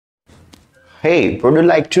Hey, would you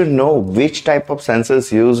like to know which type of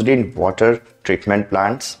sensors used in water treatment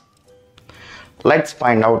plants? Let's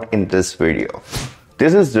find out in this video.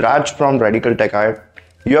 This is Raj from RadicalTechArt,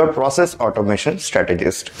 your process automation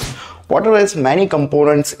strategist. Water has many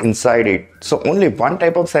components inside it, so only one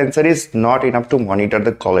type of sensor is not enough to monitor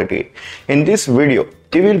the quality. In this video,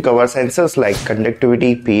 we will cover sensors like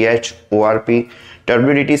conductivity, pH, ORP,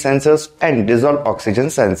 turbidity sensors, and dissolved oxygen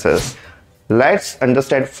sensors. Let's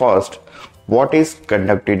understand first what is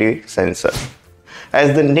conductivity sensor.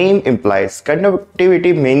 As the name implies,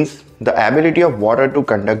 conductivity means the ability of water to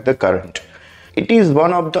conduct the current. It is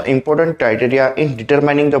one of the important criteria in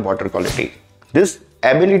determining the water quality. This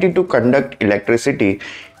ability to conduct electricity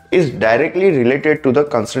is directly related to the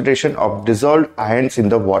concentration of dissolved ions in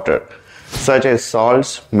the water, such as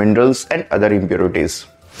salts, minerals, and other impurities.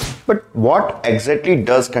 But what exactly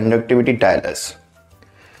does conductivity tell us?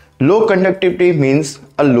 Low conductivity means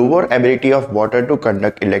a lower ability of water to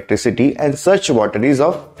conduct electricity, and such water is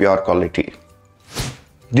of pure quality.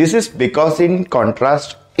 This is because, in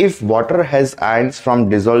contrast, if water has ions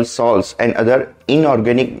from dissolved salts and other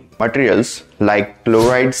inorganic materials like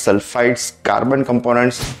chlorides, sulfides, carbon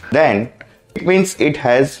components, then it means it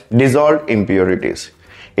has dissolved impurities.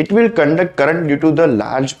 It will conduct current due to the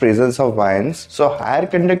large presence of ions. So higher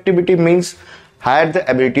conductivity means higher the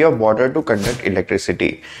ability of water to conduct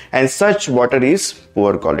electricity, and such water is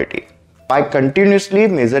poor quality. By continuously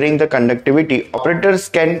measuring the conductivity, operators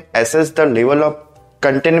can assess the level of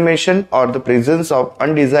contamination or the presence of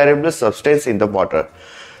undesirable substance in the water.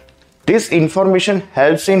 This information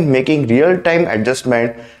helps in making real-time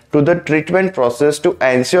adjustment to the treatment process to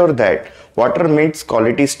ensure that water meets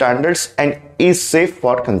quality standards and is safe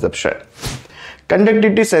for consumption.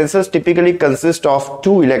 Conductivity sensors typically consist of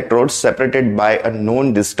two electrodes separated by a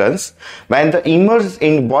known distance. When they immerse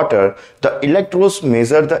in water, the electrodes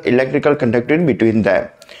measure the electrical conductivity between them.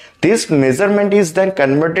 This measurement is then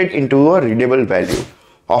converted into a readable value,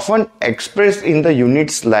 often expressed in the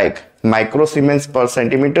units like microsiemens per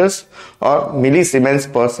centimeters or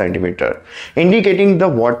millisiemens per centimeter, indicating the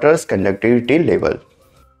water's conductivity level.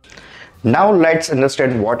 Now let's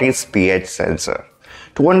understand what is pH sensor.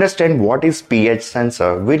 To understand what is pH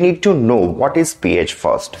sensor, we need to know what is pH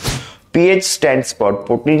first. pH stands for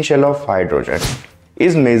potential of hydrogen.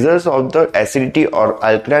 It measures of the acidity or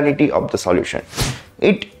alkalinity of the solution.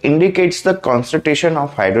 It indicates the concentration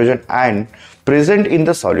of hydrogen ion present in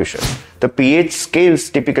the solution. The pH scales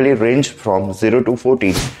typically range from 0 to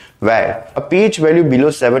 14, where a pH value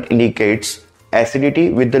below 7 indicates acidity,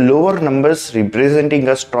 with the lower numbers representing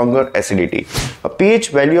a stronger acidity. A pH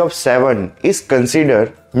value of 7 is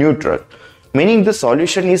considered neutral, meaning the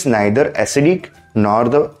solution is neither acidic nor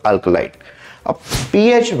the alkaline. A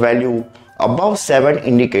pH value above 7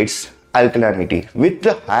 indicates alkalinity, with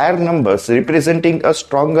the higher numbers representing a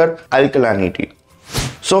stronger alkalinity.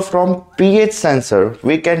 So from pH sensor,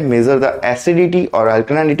 we can measure the acidity or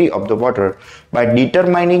alkalinity of the water by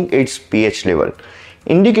determining its pH level,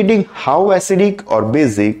 indicating how acidic or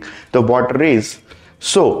basic the water is.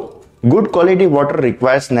 So, good quality water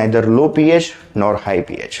requires neither low pH nor high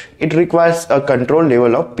pH. It requires a control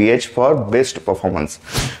level of pH for best performance.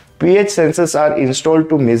 pH sensors are installed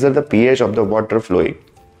to measure the pH of the water fluid.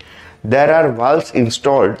 There are valves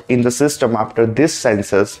installed in the system after these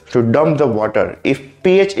sensors to dump the water if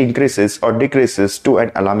pH increases or decreases to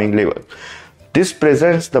an alarming level. This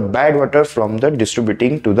prevents the bad water from the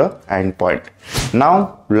distributing to the endpoint.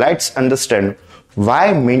 Now let's understand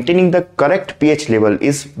why maintaining the correct pH level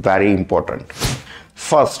is very important.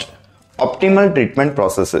 First, optimal treatment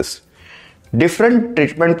processes. Different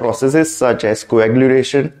treatment processes such as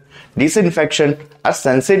coagulation, disinfection are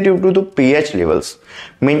sensitive to the pH levels.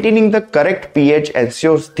 Maintaining the correct pH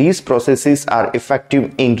ensures these processes are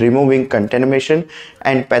effective in removing contamination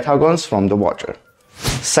and pathogens from the water.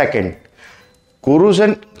 Second,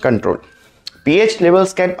 corrosion control. pH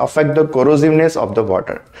levels can affect the corrosiveness of the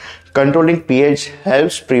water. Controlling pH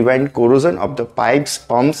helps prevent corrosion of the pipes,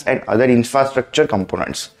 pumps, and other infrastructure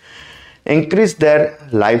components, increase their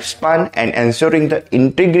lifespan, and ensuring the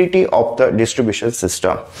integrity of the distribution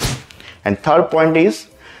system. And third point is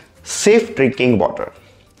safe drinking water.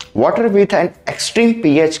 Water with an extreme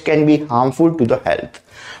pH can be harmful to the health.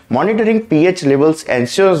 Monitoring pH levels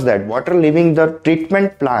ensures that water leaving the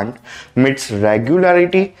treatment plant meets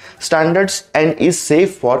regularity standards and is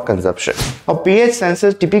safe for consumption. A pH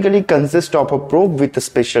sensor typically consists of a probe with a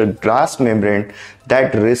special glass membrane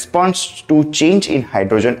that responds to change in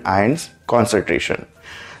hydrogen ions concentration.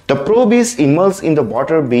 The probe is immersed in the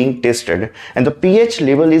water being tested, and the pH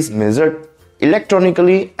level is measured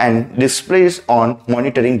electronically and displays on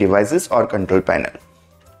monitoring devices or control panel.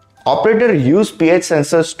 Operators use pH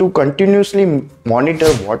sensors to continuously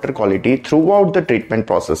monitor water quality throughout the treatment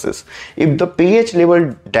processes. If the pH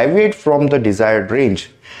level deviates from the desired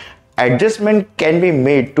range, adjustment can be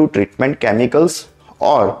made to treatment chemicals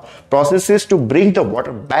or processes to bring the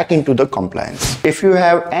water back into the compliance. If you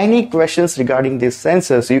have any questions regarding these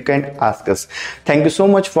sensors, you can ask us. Thank you so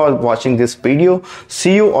much for watching this video.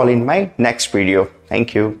 See you all in my next video.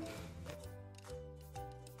 Thank you.